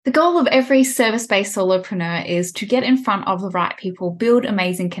The goal of every service-based solopreneur is to get in front of the right people, build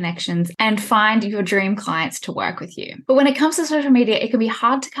amazing connections, and find your dream clients to work with you. But when it comes to social media, it can be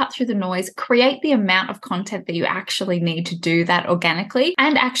hard to cut through the noise, create the amount of content that you actually need to do that organically,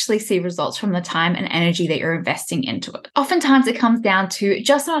 and actually see results from the time and energy that you're investing into it. Oftentimes, it comes down to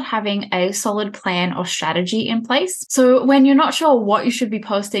just not having a solid plan or strategy in place. So when you're not sure what you should be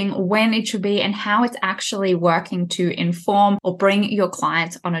posting, when it should be, and how it's actually working to inform or bring your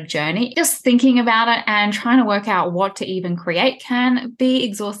clients on a journey, just thinking about it and trying to work out what to even create can be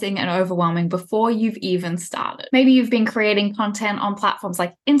exhausting and overwhelming before you've even started. Maybe you've been creating content on platforms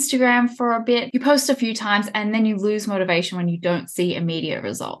like Instagram for a bit, you post a few times and then you lose motivation when you don't see immediate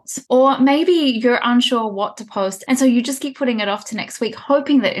results. Or maybe you're unsure what to post and so you just keep putting it off to next week,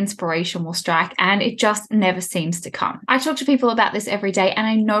 hoping that inspiration will strike, and it just never seems to come. I talk to people about this every day, and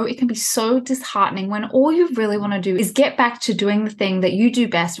I know it can be so disheartening when all you really want to do is get back to doing the thing that you do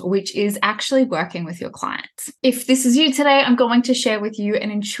best, which is actually working with your clients. If this is you today, I'm going to share with you an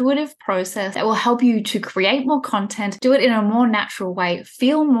intuitive process that will help you to create more content, do it in a more natural way,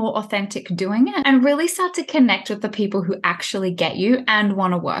 feel more authentic doing it, and really start to connect with the people who actually get you and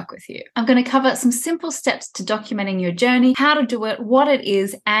want to work with you. I'm going to cover some simple steps to documenting your journey, how to do it, what it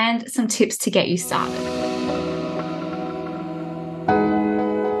is, and some tips to get you started.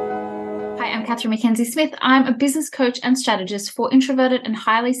 I'm Catherine Mackenzie Smith. I'm a business coach and strategist for introverted and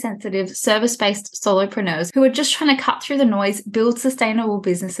highly sensitive service-based solopreneurs who are just trying to cut through the noise, build sustainable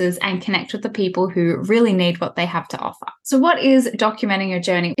businesses, and connect with the people who really need what they have to offer. So what is documenting your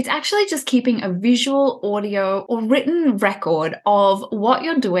journey? It's actually just keeping a visual, audio, or written record of what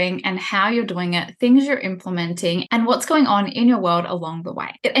you're doing and how you're doing it, things you're implementing, and what's going on in your world along the way.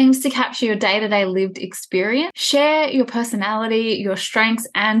 It aims to capture your day-to-day lived experience, share your personality, your strengths,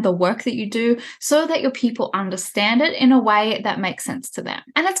 and the work that you do, so that your people understand it in a way that makes sense to them.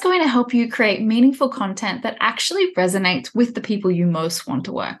 And it's going to help you create meaningful content that actually resonates with the people you most want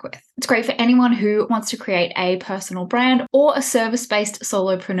to work with. It's great for anyone who wants to create a personal brand or a service-based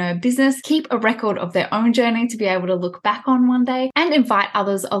solopreneur business, keep a record of their own journey to be able to look back on one day, and invite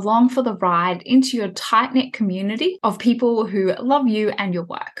others along for the ride into your tight-knit community of people who love you and your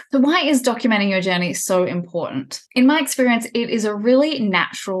work. So why is documenting your journey so important? In my experience, it is a really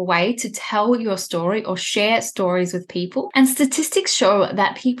natural way to tell your story or share stories with people. And statistics show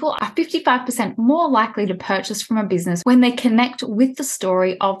that people are 55% more likely to purchase from a business when they connect with the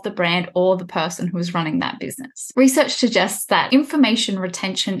story of the brand or the person who is running that business. Research suggests that information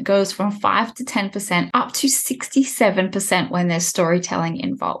retention goes from 5 to 10% up to 67% when there's storytelling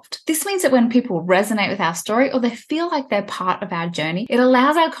involved. This means that when people resonate with our story or they feel like they're part of our journey, it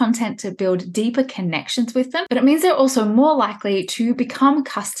allows our content to build deeper connections with them, but it means they're also more likely to become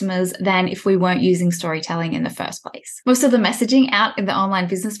customers than if we weren't using storytelling in the first place. Most of the messaging out in the online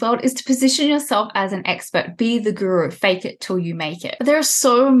business world is to position yourself as an expert, be the guru, fake it till you make it. But there are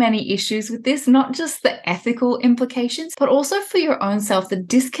so many issues with this, not just the ethical implications, but also for your own self, the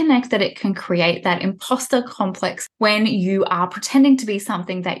disconnect that it can create, that imposter complex when you are pretending to be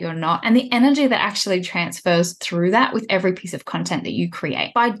something that you're not, and the energy that actually transfers through that with every piece of content that you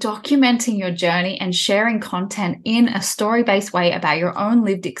create. By documenting your journey and sharing content in a story-based way about your own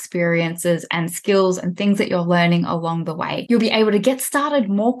lived experiences and skills and things that you're learning along the way, you'll be able to get started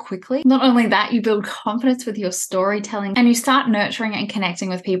more quickly. Not only that, you build confidence with your storytelling and you start nurturing and connecting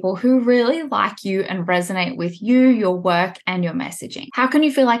with people who really like you and resonate with you, your work, and your messaging. How can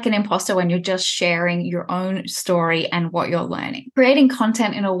you feel like an imposter when you're just sharing your own story and what you're learning? Creating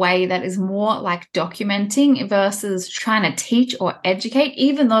content in a way that is more like documenting versus trying to teach or educate,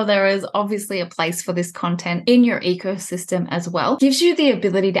 even though there is obviously a place for this content in your ecosystem as well, gives you the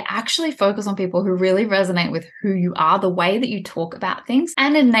ability to actually focus on people who really resonate with who you are, the way that you talk about things,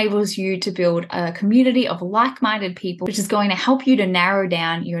 and enables you to build a community of like-minded people, which is going to help you to narrow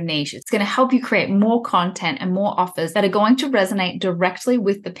down your niche. It's going to help you create more content and more offers that are going to resonate directly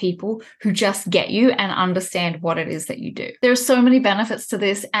with the people who just get you and understand what it is that you do. There are so many benefits to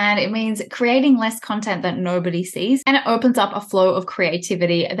this, and it means creating less content that nobody sees, and it opens up a flow of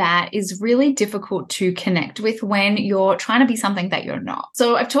creativity that is really difficult to connect with when you're trying to be something that you're not.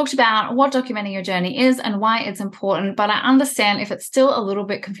 So I've talked about what documenting your journey is and why it's important, but I understand if it's still a little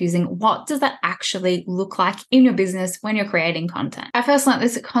bit confusing, what does that actually look like in your business when you're creating content? I first learned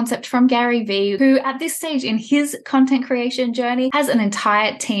this concept from Gary Vee, who at this stage in his content creation journey has an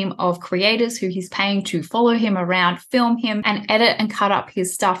entire team of creators who he's paying to follow him around, film him, and edit and cut up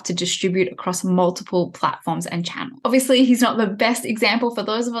his stuff to distribute across multiple platforms and channels. Obviously, he's not the best example for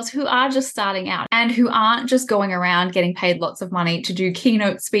those of us who are just starting out and who aren't just going around getting paid lots of money to do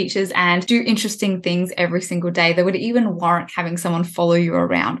keynote speeches and do interesting things every single day that would even warrant having someone follow you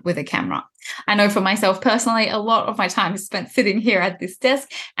around with a camera. I know for myself personally, a lot of my time is spent sitting here at this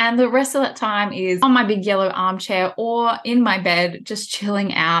desk, and the rest of that time is on my big yellow armchair or in my bed, just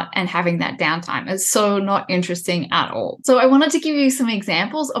chilling out and having that downtime. It's so not interesting at all. So I wanted to give you some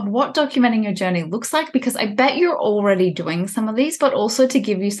examples of what documenting your journey looks like, because I bet you're already doing some of these, but also to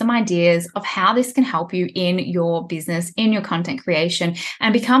give you some ideas of how this can help you in your business, in your content creation,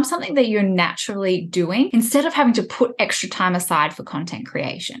 and become something that you're naturally doing instead of having to put extra time aside for content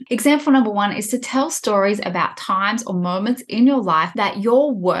creation. Example number one is to tell stories about times or moments in your life that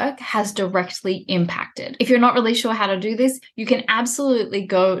your work has directly impacted. If you're not really sure how to do this, you can absolutely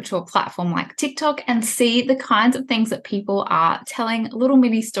go to a platform like TikTok and see the kinds of things that people are telling little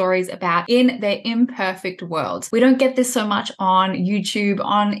mini stories about in their imperfect worlds. We don't get this so much on YouTube,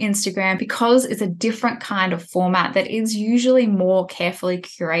 on Instagram, because it's a different kind of format that is usually more carefully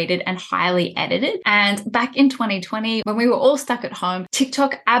curated and highly edited. And back in 2020, when we were all stuck at home,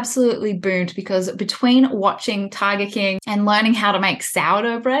 TikTok absolutely boomed, because between watching Tiger King and learning how to make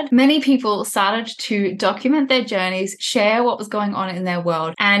sourdough bread, many people started to document their journeys, share what was going on in their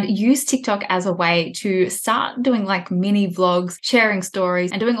world, and use TikTok as a way to start doing like mini vlogs, sharing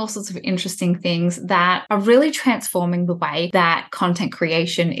stories, and doing all sorts of interesting things that are really transforming the way that content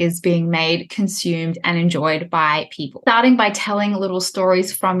creation is being made, consumed, and enjoyed by people. Starting by telling little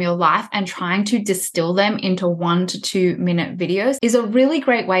stories from your life and trying to distill them into 1 to 2 minute videos is a really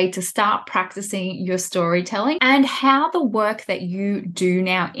great way to start practicing your storytelling and how the work that you do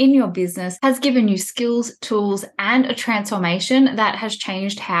now in your business has given you skills, tools, and a transformation that has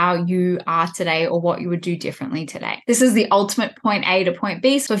changed how you are today or what you would do differently today. This is the ultimate point A to point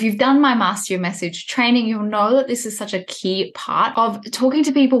B. So if you've done my Master Your Message training, you'll know that this is such a key part of talking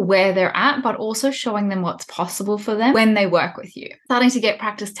to people where they're at, but also showing them what's possible for them when they work with you. Starting to get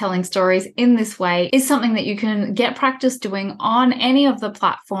practice telling stories in this way is something that you can get practice doing on any of the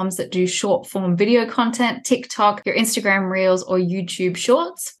platforms that do short form video content, TikTok, your Instagram Reels, or YouTube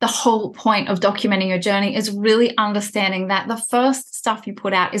Shorts. The whole point of documenting your journey is really understanding that the first stuff you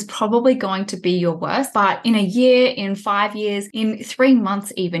put out is probably going to be your worst, but in a year, in 5 years, in 3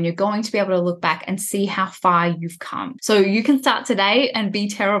 months even, you're going to be able to look back and see how far you've come. So you can start today and be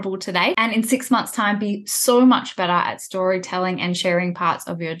terrible today, and in 6 months' time be so much better at storytelling and sharing parts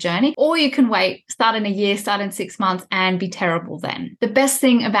of your journey. Or you can wait, start in a year, start in 6 months, and be terrible then. The best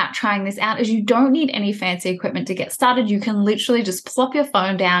thing about trying this out is you don't need any fancy equipment to get started. You can literally just plop your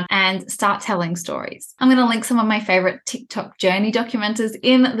phone down and start telling stories. I'm going to link some of my favorite TikTok journey documenters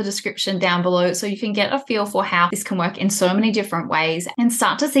in the description down below so you can get a feel for how this can work in so many different ways and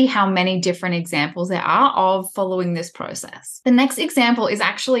start to see how many different examples there are of following this process. The next example is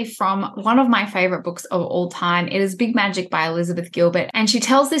actually from one of my favorite books of all time. It is Big Magic by Elizabeth Gilbert, and she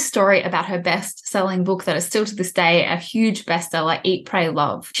tells this story about her best-selling book that is still to this day a huge bestseller, Eat, Pray,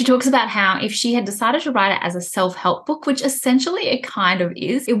 Love. She talks about how if she had decided to write it as a self-help book, which essentially it kind of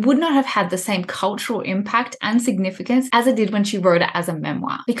is, it would not have had the same cultural impact and significance as it did when she wrote it as a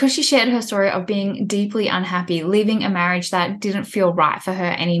memoir. Because she shared her story of being deeply unhappy, leaving a marriage that didn't feel right for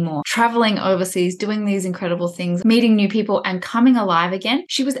her anymore, traveling overseas, doing these incredible things, meeting new people, and coming alive again,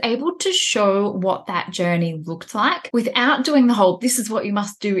 she was able to show what that journey looked like without doing the whole, this is what you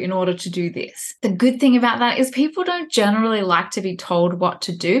must do in order to do this. The good thing about that is people don't generally like to be told what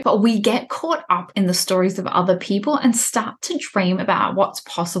to do, but we get caught up in the stories of other people and start to dream about what's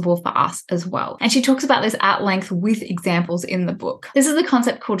possible for us as well. And she talks about this at length with examples in the book. This is a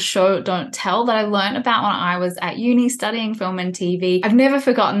concept called show, don't tell that I learned about when I was at uni studying film and TV. I've never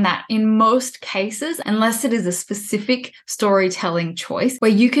forgotten that in most cases, unless it is a specific storytelling choice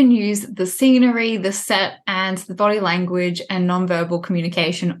where you can use the scenery, the set, and the body language and nonverbal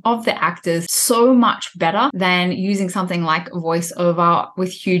communication of the actors so much better than using something like voiceover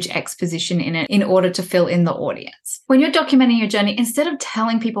with huge exposition in it in order to fill in the audience. When you're documenting your journey, instead of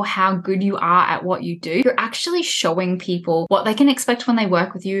telling people how good you are at what you do, you're actually showing people what they can expect when they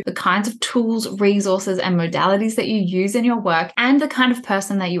work with you, the kinds of tools, resources, and modalities that you use in your work, and the kind of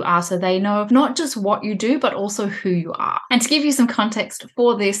person that you are, so they know not just what you do, but also who you are. And to give you some context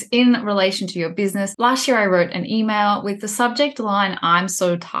for this in relation to your business, last year I wrote an email with the subject line, I'm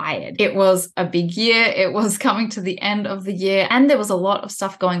so tired. It was a big year. It was coming to the end of the year, and there was a lot of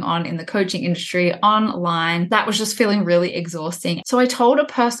stuff going on in the coaching industry online that was just feeling really exhausting. So I told a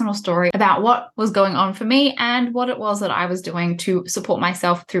personal story about what was going on for me and what it was that I was doing to support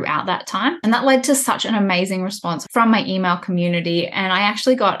myself throughout that time. And that led to such an amazing response from my email community. And I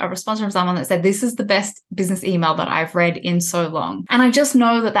actually got a response from someone that said, this is the best business email that I've read in so long. And I just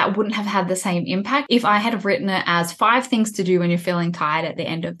know that that wouldn't have had the same impact if I had written it as 5 things to do when you're feeling tired at the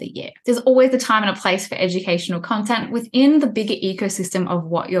end of the year. There's always a time and a place for educational content within the bigger ecosystem of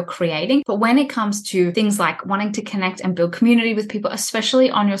what you're creating. But when it comes to things like wanting to connect and build community with people, especially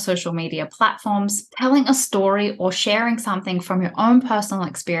on your social media platforms, telling a story or sharing something from your own personal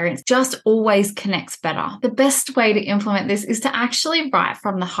experience just always connects better. The best way to implement this is to actually write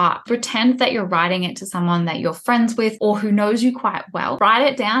from the heart. Pretend that you're writing it to someone that you're friends with or who knows you quite well.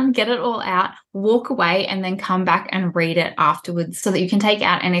 Write it down, get it all out, walk away, and then come back and read it afterwards so that you can take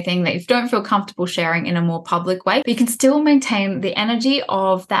out anything that you don't feel comfortable sharing in a more public way. But you can still maintain the energy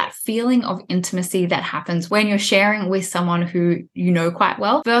of that feeling of intimacy that happens when you're sharing with someone who you know quite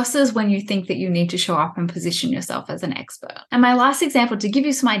well versus when you think that you need to show up and position yourself as an expert. And my last example, to give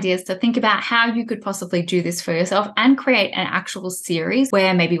you some ideas to think about how you could possibly do this for yourself and create an actual series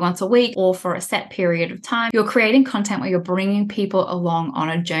where maybe once a week or for a set period of time, you're creating content where you're bringing people along on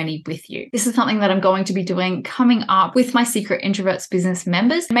a journey with you. This is something that I'm going to be doing coming up with my Secret Introverts business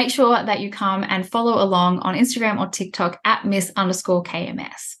members. Make sure that you come and follow along on Instagram or TikTok at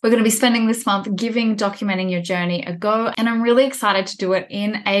Miss_KMS. We're going to be spending this month documenting your journey a go, and I'm really excited to do it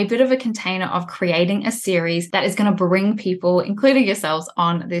in a bit of a container of creating a series that is going to bring people, including yourselves,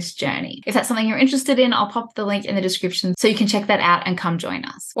 on this journey. If that's something you're interested in, I'll pop the link in the description so you can check that out and come join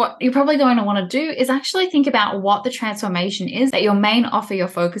us. What you're probably going to want to do is actually think about what the transformation is that your main offer you're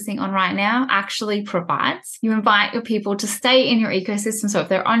focusing on right now actually provides. You invite your people to stay in your ecosystem. So if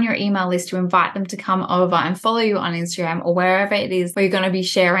they're on your email list, you invite them to come over and follow you on Instagram or wherever it is where you're going to be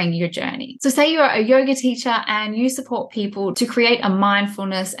sharing your journey. So say you're a yoga teacher and you support people to create a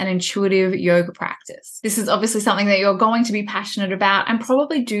mindfulness and intuitive yoga practice. This is obviously something that you're going to be passionate about and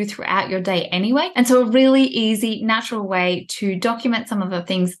probably do throughout your day anyway. And so a really easy, natural way to document some of the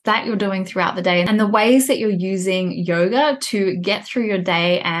things that you're doing throughout the day and the ways that you're using yoga to get through your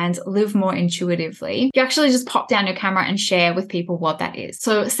day and live more intuitively. You actually just pop down your camera and share with people what that is.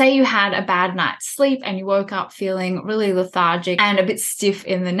 So say you had a bad night's sleep and you woke up feeling really lethargic and a bit stiff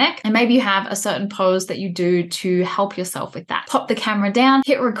in the neck, and maybe you have a certain pose that you do to help yourself with that. Pop the camera down,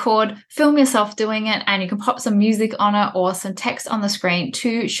 hit record, film yourself doing it, and you can pop some music on it or some text on the screen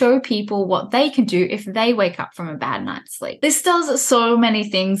to show people what they can do if they wake up from a bad night's sleep. This does so many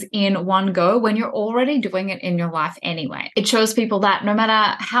things in one go when you're already doing it in your life anyway. It shows people that no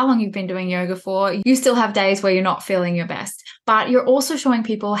matter how long you've been doing yoga for, you still have days where you're not feeling your best. But you're also showing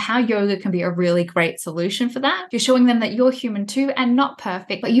people how yoga can be a really great solution for that. You're showing them that you're human too and not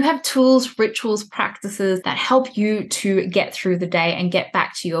perfect, but you have tools, rituals, practices that help you to get through the day and get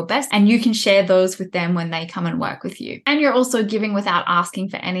back to your best. And you can share those with them when they come and work with you. And you're also giving without asking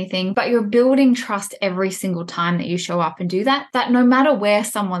for anything, but you're building trust every single time that you show up and do that, that no matter where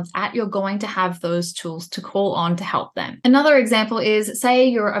someone's at, you're going to have those tools to call on to help them. Another example is, say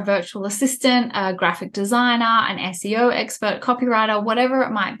you're a virtual assistant, a graphic designer, an SEO expert, copywriter, whatever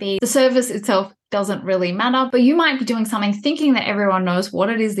it might be. The service itself doesn't really matter, but you might be doing something thinking that everyone knows what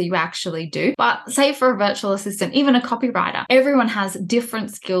it is that you actually do. But say for a virtual assistant, even a copywriter, everyone has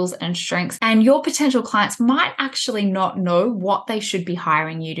different skills and strengths, and your potential clients might actually not know what they should be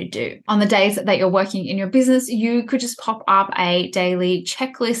hiring you to do. On the days that you're working in your business, you could just pop up a daily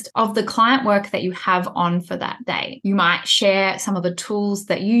checklist of the client work that you have on for that day. You might share some of the tools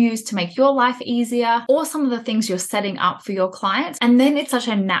that you use to make your life easier, or some of the things you're setting up for your clients. And then it's such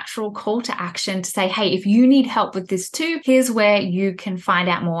a natural call to action to say, hey, if you need help with this too, here's where you can find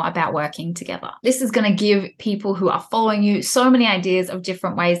out more about working together. This is going to give people who are following you so many ideas of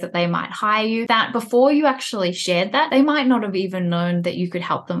different ways that they might hire you that before you actually shared that, they might not have even known that you could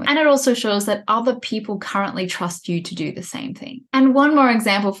help them. And it also shows that other people currently trust you to do the same thing. And one more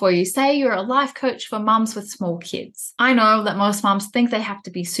example for you, say you're a life coach for mums with small kids. I know that most mums think they have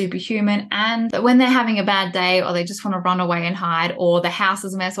to be superhuman and that when they're having a bad day or they just want to run away and hide or the house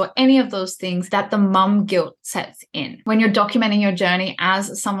is a mess or any of those things, that the mum guilt sets in. When you're documenting your journey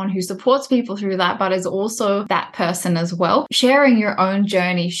as someone who supports people through that, but is also that person as well, sharing your own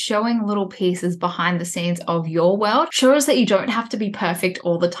journey, showing little pieces behind the scenes of your world shows that you don't have to be perfect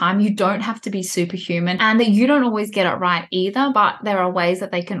all the time. You don't have to be superhuman and that you don't always get it right either, but there are ways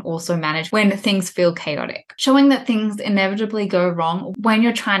that they can also manage when things feel chaotic. Showing that things inevitably go wrong when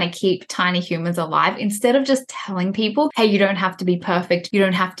you're trying to keep tiny humans alive, instead of just telling people, hey, you don't have to be perfect, you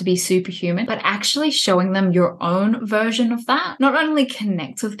don't have to be superhuman, but but actually showing them your own version of that not only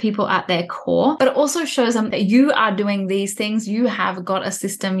connects with people at their core, but it also shows them that you are doing these things, you have got a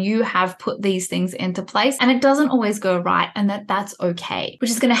system, you have put these things into place, and it doesn't always go right, and that's okay, which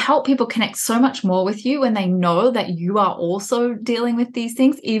is going to help people connect so much more with you when they know that you are also dealing with these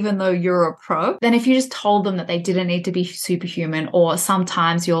things, even though you're a pro, than if you just told them that they didn't need to be superhuman or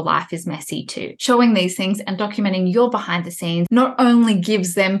sometimes your life is messy too. Showing these things and documenting your behind the scenes not only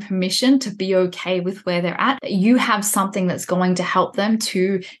gives them permission to be okay with where they're at, but you have something that's going to help them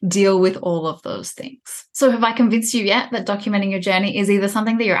to deal with all of those things. So have I convinced you yet that documenting your journey is either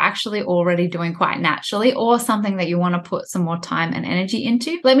something that you're actually already doing quite naturally or something that you want to put some more time and energy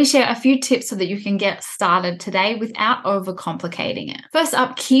into? Let me share a few tips so that you can get started today without overcomplicating it. First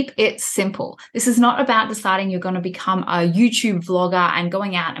up, keep it simple. This is not about deciding you're going to become a YouTube vlogger and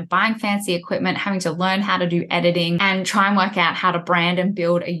going out and buying fancy equipment, having to learn how to do editing and try and work out how to brand and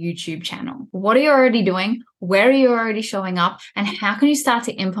build a YouTube channel. What are you already doing? Where are you already showing up? And how can you start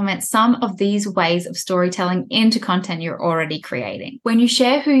to implement some of these ways of storytelling into content you're already creating? When you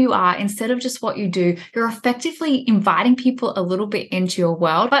share who you are instead of just what you do, you're effectively inviting people a little bit into your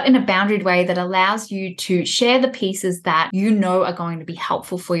world, but in a boundaried way that allows you to share the pieces that you know are going to be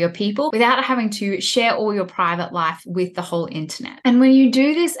helpful for your people without having to share all your private life with the whole internet. And when you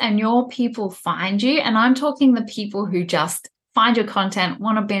do this and your people find you, and I'm talking the people who just find your content,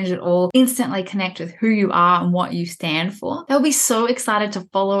 want to binge it all, instantly connect with who you are and what you stand for, they'll be so excited to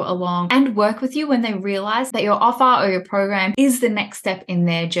follow along and work with you when they realize that your offer or your program is the next step in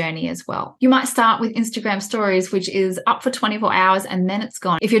their journey as well. You might start with Instagram stories, which is up for 24 hours and then it's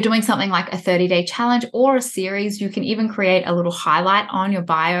gone. If you're doing something like a 30-day challenge or a series, you can even create a little highlight on your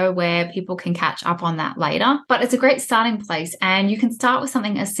bio where people can catch up on that later. But it's a great starting place, and you can start with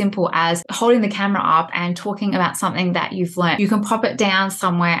something as simple as holding the camera up and talking about something that you've learned. You can pop it down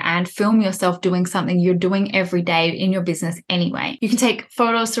somewhere and film yourself doing something you're doing every day in your business anyway. You can take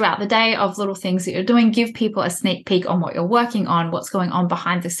photos throughout the day of little things that you're doing, give people a sneak peek on what you're working on, what's going on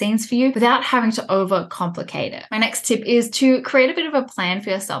behind the scenes for you without having to overcomplicate it. My next tip is to create a bit of a plan for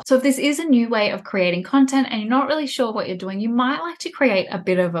yourself. So if this is a new way of creating content and you're not really sure what you're doing, you might like to create a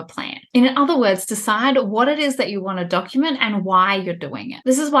bit of a plan. In other words, decide what it is that you want to document and why you're doing it.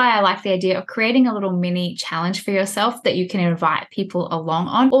 This is why I like the idea of creating a little mini challenge for yourself that you can invite people along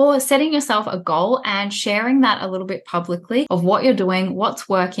on, or setting yourself a goal and sharing that a little bit publicly of what you're doing, what's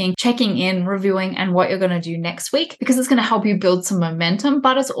working, checking in, reviewing, and what you're going to do next week, because it's going to help you build some momentum,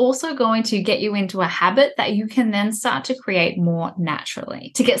 but it's also going to get you into a habit that you can then start to create more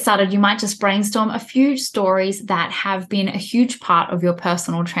naturally. To get started, you might just brainstorm a few stories that have been a huge part of your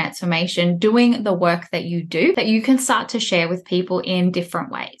personal transformation, doing the work that you do, that you can start to share with people in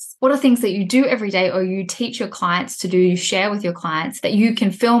different ways. What are things that you do every day or you teach your clients to do, you share with your clients that you can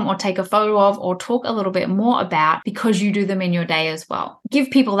film or take a photo of or talk a little bit more about because you do them in your day as well?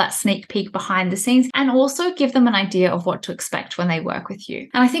 Give people that sneak peek behind the scenes and also give them an idea of what to expect when they work with you.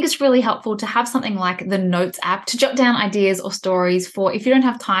 And I think it's really helpful to have something like the Notes app to jot down ideas or stories for if you don't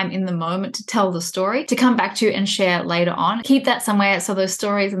have time in the moment to tell the story, to come back to and share later on. Keep that somewhere so those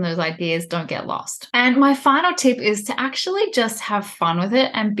stories and those ideas don't get lost. And my final tip is to actually just have fun with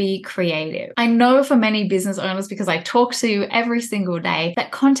it and be creative. I know for many business owners, because I talk to you every single day,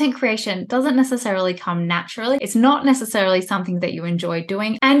 that content creation doesn't necessarily come naturally. It's not necessarily something that you enjoy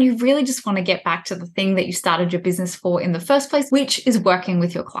doing, and you really just want to get back to the thing that you started your business for in the first place, which is working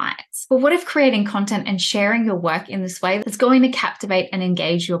with your clients. But what if creating content and sharing your work in this way that's going to captivate and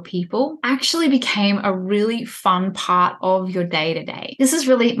engage your people actually became a really fun part of your day-to-day? This is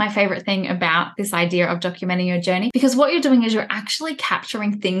really my favorite thing about this idea of documenting your journey, because what you're doing is you're actually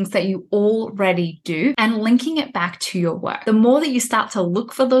capturing things that you already do and linking it back to your work. The more that you start to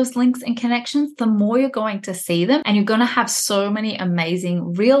look for those links and connections, the more you're going to see them, and you're going to have so many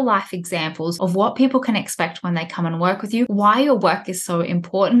amazing real life examples of what people can expect when they come and work with you, why your work is so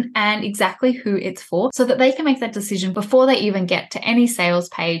important, and exactly who it's for, so that they can make that decision before they even get to any sales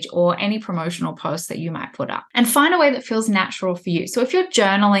page or any promotional post that you might put up. And find a way that feels natural for you. So if you're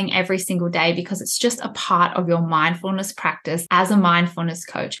journaling every single day because it's just a part of your mindfulness practice as a mindfulness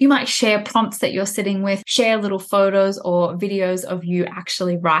coach, you might share prompts that you're sitting with, share little photos or videos of you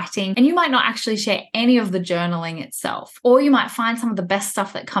actually writing, and you might not actually share any of the journaling itself. Or you might find some of the best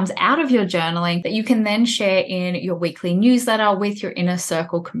stuff that comes out of your journaling that you can then share in your weekly newsletter with your inner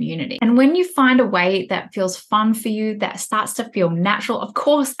circle community. And when you find a way that feels fun for you, that starts to feel natural, of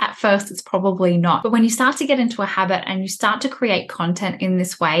course, at first it's probably not, but when you start to get into a habit and you start to create content in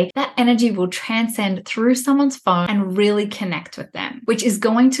this way, that energy will transcend through someone's phone and really connect with them, which is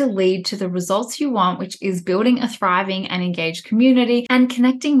going going to lead to the results you want, which is building a thriving and engaged community and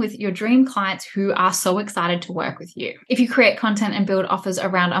connecting with your dream clients who are so excited to work with you. If you create content and build offers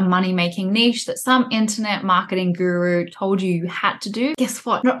around a money-making niche that some internet marketing guru told you had to do, guess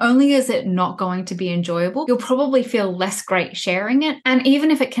what? Not only is it not going to be enjoyable, you'll probably feel less great sharing it. And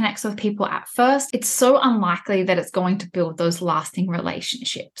even if it connects with people at first, it's so unlikely that it's going to build those lasting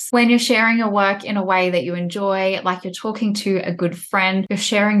relationships. When you're sharing your work in a way that you enjoy, like you're talking to a good friend, you're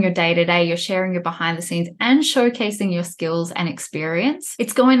sharing your day-to-day, you're sharing your behind the scenes and showcasing your skills and experience,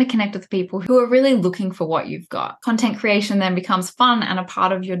 it's going to connect with people who are really looking for what you've got. Content creation then becomes fun and a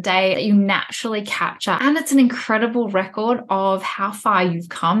part of your day that you naturally capture. And it's an incredible record of how far you've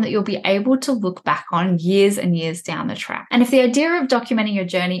come that you'll be able to look back on years and years down the track. And if the idea of documenting your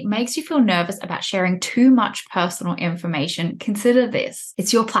journey makes you feel nervous about sharing too much personal information, consider this.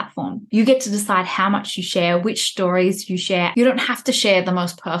 It's your platform. You get to decide how much you share, which stories you share. You don't have to share the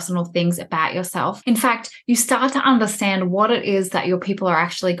most personal things about yourself. In fact, you start to understand what it is that your people are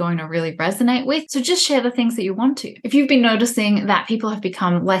actually going to really resonate with. So just share the things that you want to. If you've been noticing that people have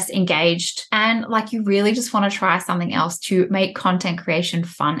become less engaged and like you really just want to try something else to make content creation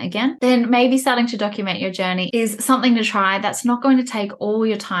fun again, then maybe starting to document your journey is something to try that's not going to take all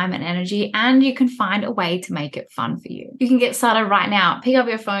your time and energy, and you can find a way to make it fun for you. You can get started right now. Pick up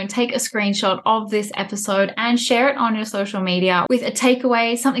your phone, take a screenshot of this episode and share it on your social media with a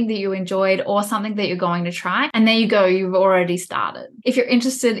takeaway, something that you enjoyed or something that you're going to try. And there you go, you've already started. If you're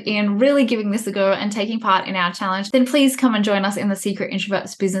interested in really giving this a go and taking part in our challenge, then please come and join us in the Secret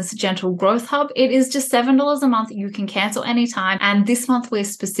Introverts Business Gentle Growth Hub. It is just $7 a month. You can cancel anytime. And this month, we're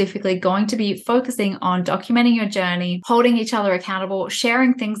specifically going to be focusing on documenting your journey, holding each other accountable,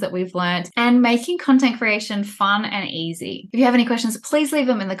 sharing things that we've learned, and making content creation fun and easy. If you have any questions, please leave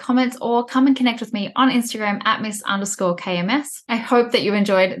them in the comments or come and connect with me on Instagram at Miss_KMS. I hope that you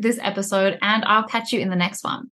enjoyed this episode and I'll catch you in the next one.